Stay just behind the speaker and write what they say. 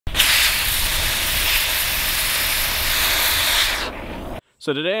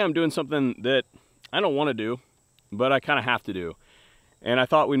So today I'm doing something that I don't want to do, but I kind of have to do. And I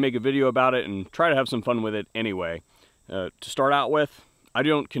thought we'd make a video about it and try to have some fun with it anyway. To start out with, I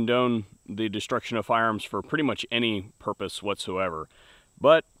don't condone the destruction of firearms for pretty much any purpose whatsoever.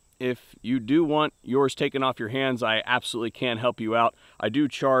 But if you do want yours taken off your hands, I absolutely can help you out. I do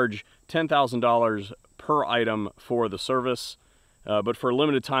charge $10,000 per item for the service, but for a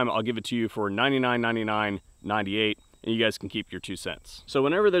limited time, I'll give it to you for $99.99.98. and you guys can keep your 2 cents. So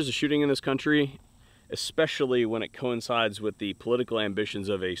whenever there's a shooting in this country, especially when it coincides with the political ambitions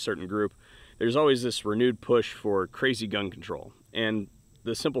of a certain group, there's always this renewed push for crazy gun control. And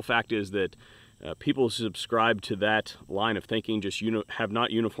the simple fact is that people who subscribe to that line of thinking just have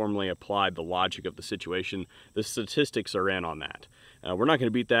not uniformly applied the logic of the situation. The statistics are in on that. We're not going to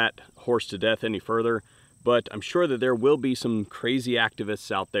beat that horse to death any further, but I'm sure that there will be some crazy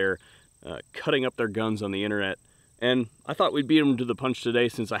activists out there cutting up their guns on the internet. And I thought we'd beat them to the punch today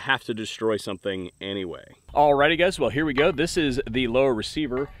since I have to destroy something anyway. Alrighty guys, well here we go. This is the lower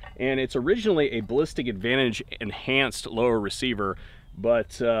receiver, and it's originally a Ballistic Advantage enhanced lower receiver,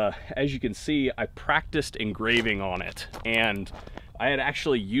 but as you can see, I practiced engraving on it, and I had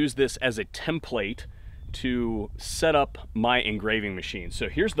actually used this as a template to set up my engraving machine. So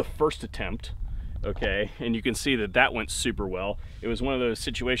here's the first attempt. Okay, and you can see that that went super well. It was one of those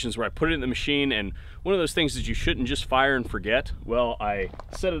situations where I put it in the machine, and one of those things that you shouldn't just fire and forget. Well, I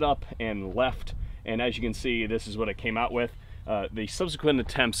set it up and left, and as you can see, this is what it came out with. The subsequent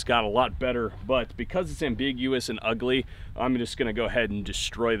attempts got a lot better, but because it's ambiguous and ugly, I'm just gonna go ahead and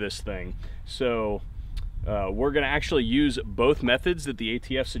destroy this thing. So we're gonna actually use both methods that the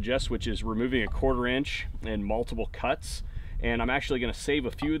ATF suggests, which is removing a 1/4 inch and multiple cuts. And I'm actually going to save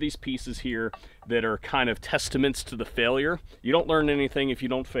a few of these pieces here that are kind of testaments to the failure. You don't learn anything if you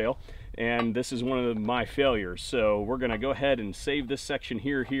don't fail, and this is one of my failures. So we're going to go ahead and save this section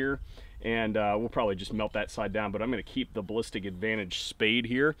here, and we'll probably just melt that side down, but I'm going to keep the Ballistic Advantage spade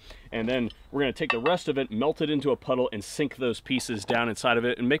here, and then we're going to take the rest of it, melt it into a puddle, and sink those pieces down inside of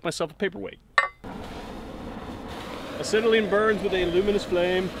it and make myself a paperweight. Acetylene burns with a luminous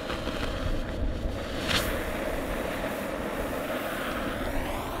flame.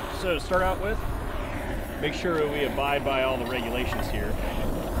 So to start out with, make sure we abide by all the regulations here.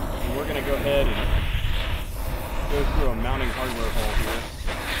 And we're going to go ahead and go through a mounting hardware hole here.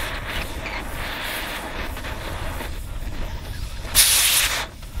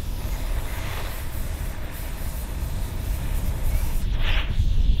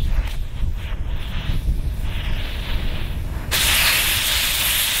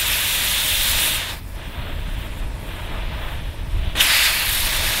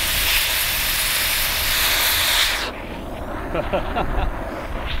 You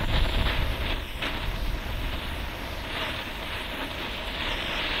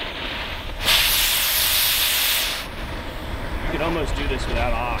could almost do this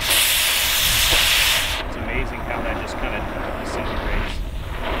without ox. It's amazing how that just kind of disintegrates.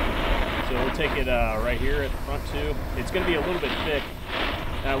 So we'll take it right here at the front too. It's going to be a little bit thick.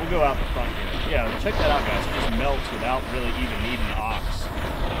 We'll go out the front here. Yeah, check that out guys. It just melts without really even needing the ox.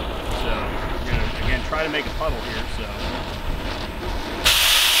 So we're going to, again, try to make a puddle here. So.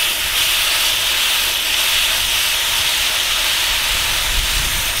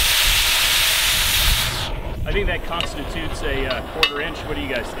 I think that constitutes a 1/4 inch. What do you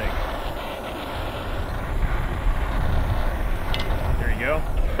guys think? There you go.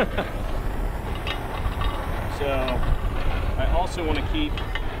 So I also want to keep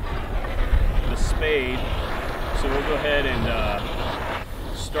the spade, so we'll go ahead and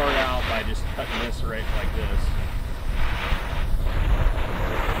start out by just cutting this right like this.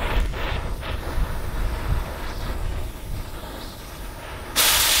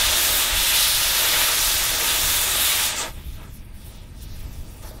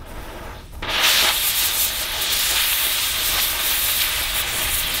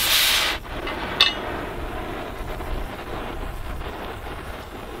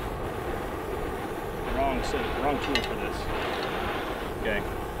 Wrong tool for this. Okay,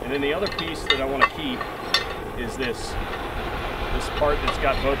 and then the other piece that I want to keep is this part that's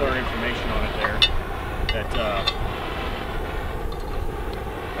got both our information on it there.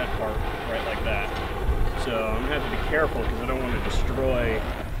 That part right like that. So I'm gonna have to be careful because I don't want to destroy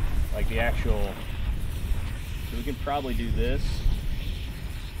like the actual. So we can probably do this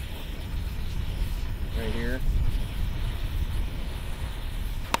right here.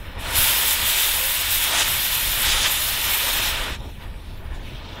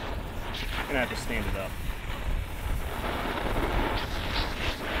 I'm gonna have to stand it up.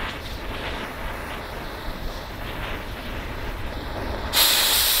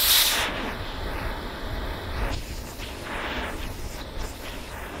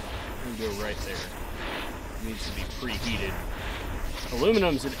 there. It needs to be preheated.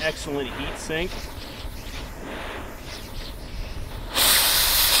 Aluminum's an excellent heat sink.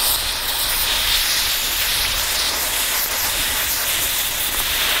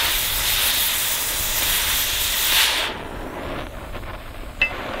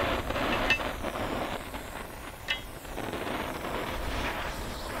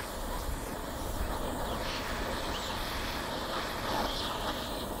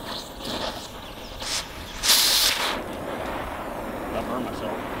 I burned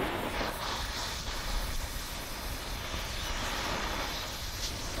myself.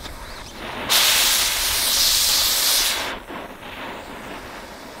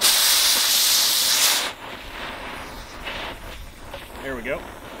 There we go.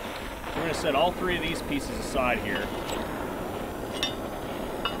 We're going to set all three of these pieces aside here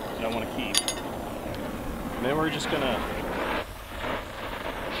that I want to keep. And then we're just going to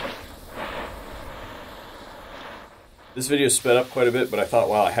This video sped up quite a bit, but I thought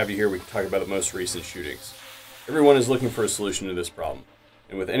while I have you here, we can talk about the most recent shootings. Everyone is looking for a solution to this problem.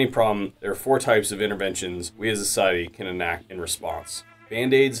 And with any problem, there are 4 types of interventions we as a society can enact in response: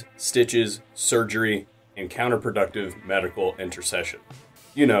 Band-Aids, stitches, surgery, and counterproductive medical intercession.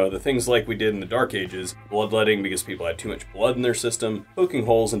 You know, the things like we did in the Dark Ages, bloodletting because people had too much blood in their system, poking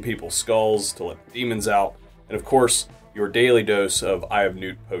holes in people's skulls to let the demons out, and of course, your daily dose of Eye of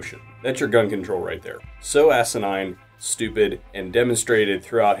Newt potion. That's your gun control right there. So asinine, stupid, and demonstrated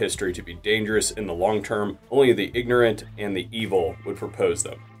throughout history to be dangerous in the long term, only the ignorant and the evil would propose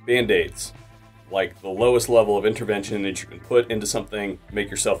them. Band-Aids, like the lowest level of intervention that you can put into something to make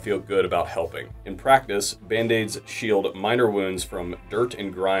yourself feel good about helping. In practice, Band-Aids shield minor wounds from dirt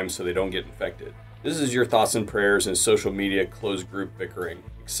and grime so they don't get infected. This is your thoughts and prayers in social media, closed group bickering,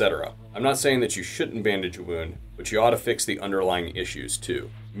 etc. I'm not saying that you shouldn't bandage a wound, but you ought to fix the underlying issues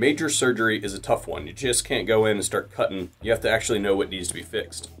too. Major surgery is a tough one. You just can't go in and start cutting. You have to actually know what needs to be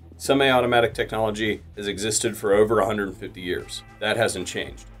fixed. Semi-automatic technology has existed for over 150 years. That hasn't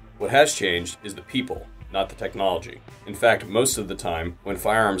changed. What has changed is the people, not the technology. In fact, most of the time, when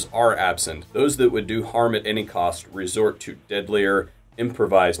firearms are absent, those that would do harm at any cost resort to deadlier,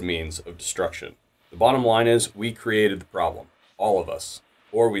 improvised means of destruction. The bottom line is, we created the problem, all of us,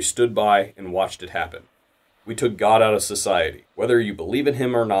 or we stood by and watched it happen. We took God out of society. Whether you believe in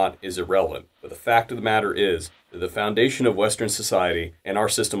him or not is irrelevant, but the fact of the matter is that the foundation of Western society and our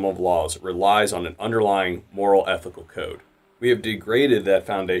system of laws relies on an underlying moral ethical code. We have degraded that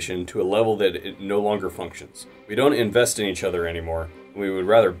foundation to a level that it no longer functions. We don't invest in each other anymore, and we would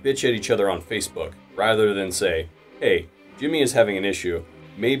rather bitch at each other on Facebook rather than say, hey, Jimmy is having an issue.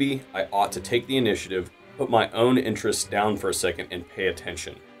 Maybe I ought to take the initiative, put my own interests down for a second, and pay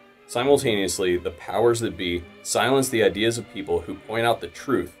attention. Simultaneously, the powers that be silence the ideas of people who point out the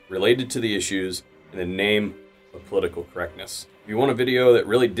truth related to the issues in the name of political correctness. If you want a video that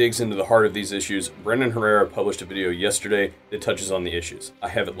really digs into the heart of these issues, Brendan Herrera published a video yesterday that touches on the issues. I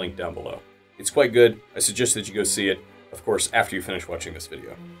have it linked down below. It's quite good. I suggest that you go see it, of course, after you finish watching this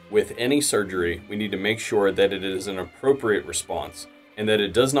video. With any surgery, we need to make sure that it is an appropriate response and that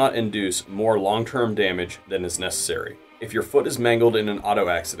it does not induce more long-term damage than is necessary. If your foot is mangled in an auto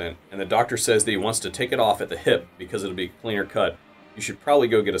accident and the doctor says that he wants to take it off at the hip because it'll be a cleaner cut, you should probably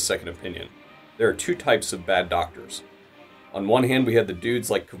go get a second opinion. There are 2 types of bad doctors. On one hand, we have the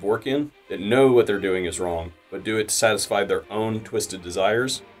dudes like Kevorkian that know what they're doing is wrong, but do it to satisfy their own twisted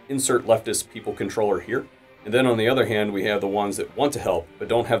desires. Insert leftist people controller here. And then on the other hand, we have the ones that want to help, but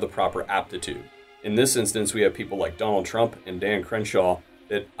don't have the proper aptitude. In this instance, we have people like Donald Trump and Dan Crenshaw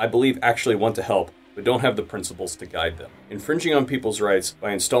that I believe actually want to help, but don't have the principles to guide them. Infringing on people's rights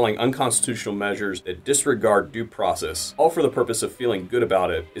by installing unconstitutional measures that disregard due process, all for the purpose of feeling good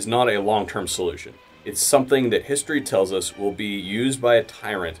about it, is not a long-term solution. It's something that history tells us will be used by a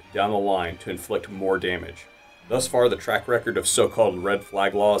tyrant down the line to inflict more damage. Thus far, the track record of so-called red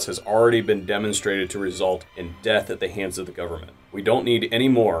flag laws has already been demonstrated to result in death at the hands of the government. We don't need any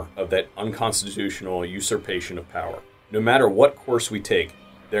more of that unconstitutional usurpation of power. No matter what course we take,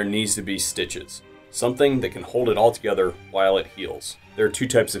 there needs to be stitches. Something that can hold it all together while it heals. There are 2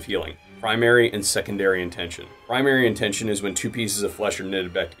 types of healing: primary and secondary intention. Primary intention is when 2 pieces of flesh are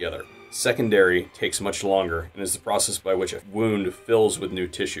knitted back together. Secondary takes much longer and is the process by which a wound fills with new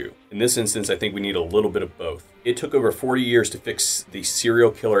tissue. In this instance, I think we need a little bit of both. It took over 40 years to fix the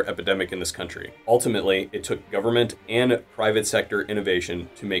serial killer epidemic in this country. Ultimately, it took government and private sector innovation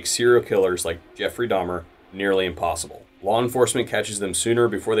to make serial killers like Jeffrey Dahmer nearly impossible. Law enforcement catches them sooner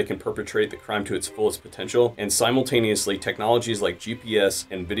before they can perpetrate the crime to its fullest potential, and simultaneously, technologies like GPS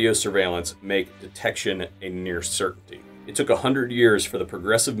and video surveillance make detection a near certainty. It took 100 years for the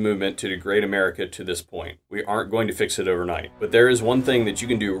progressive movement to degrade America to this point. We aren't going to fix it overnight. But there is one thing that you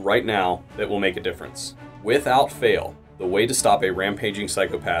can do right now that will make a difference. Without fail, the way to stop a rampaging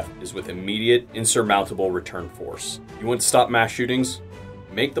psychopath is with immediate, insurmountable return force. You want to stop mass shootings?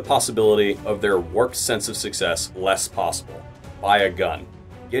 Make the possibility of their warped sense of success less possible. Buy a gun.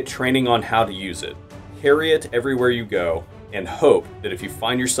 Get training on how to use it. Carry it everywhere you go, and hope that if you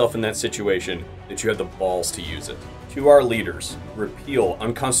find yourself in that situation, that you have the balls to use it. To our leaders, repeal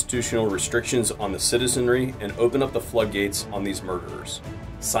unconstitutional restrictions on the citizenry and open up the floodgates on these murderers.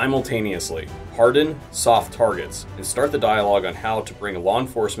 Simultaneously, harden soft targets and start the dialogue on how to bring law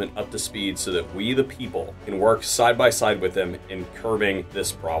enforcement up to speed so that we, the people, can work side by side with them in curbing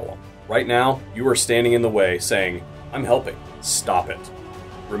this problem. Right now, you are standing in the way saying, "I'm helping. Stop it."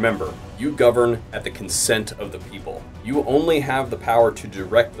 Remember, you govern at the consent of the people. You only have the power to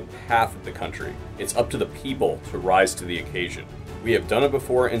direct the path of the country. It's up to the people to rise to the occasion. We have done it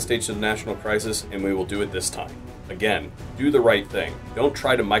before in states of national crisis, and we will do it this time. Again, do the right thing. Don't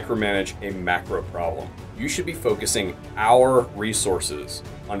try to micromanage a macro problem. You should be focusing our resources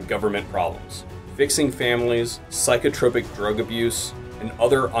on government problems, fixing families, psychotropic drug abuse, and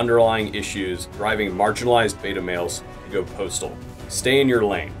other underlying issues driving marginalized beta males to go postal. Stay in your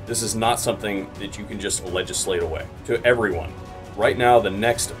lane. This is not something that you can just legislate away. To everyone, right now the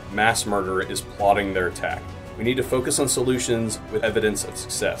next mass murderer is plotting their attack. We need to focus on solutions with evidence of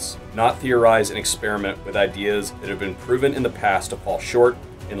success, not theorize and experiment with ideas that have been proven in the past to fall short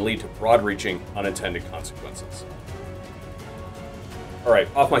and lead to broad-reaching unintended consequences. All right,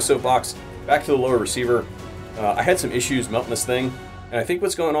 off my soapbox, back to the lower receiver. I had some issues mounting this thing, and I think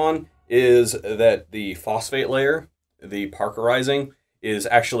what's going on is that the phosphate layer, the parkerizing, is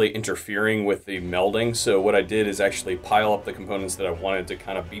actually interfering with the melding. So what I did is actually pile up the components that I wanted to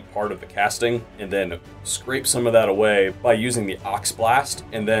kind of be part of the casting and then scrape some of that away by using the ox blast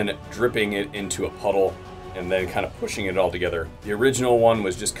and then dripping it into a puddle and then kind of pushing it all together. The original one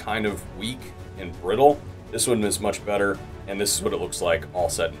was just kind of weak and brittle. This one is much better, and this is what it looks like all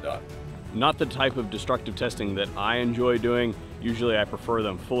said and done. Not the type of destructive testing that I enjoy doing. Usually I prefer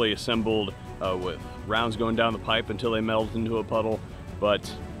them fully assembled with rounds going down the pipe until they melt into a puddle.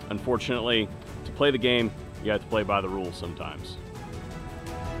 But unfortunately, to play the game, you have to play by the rules sometimes.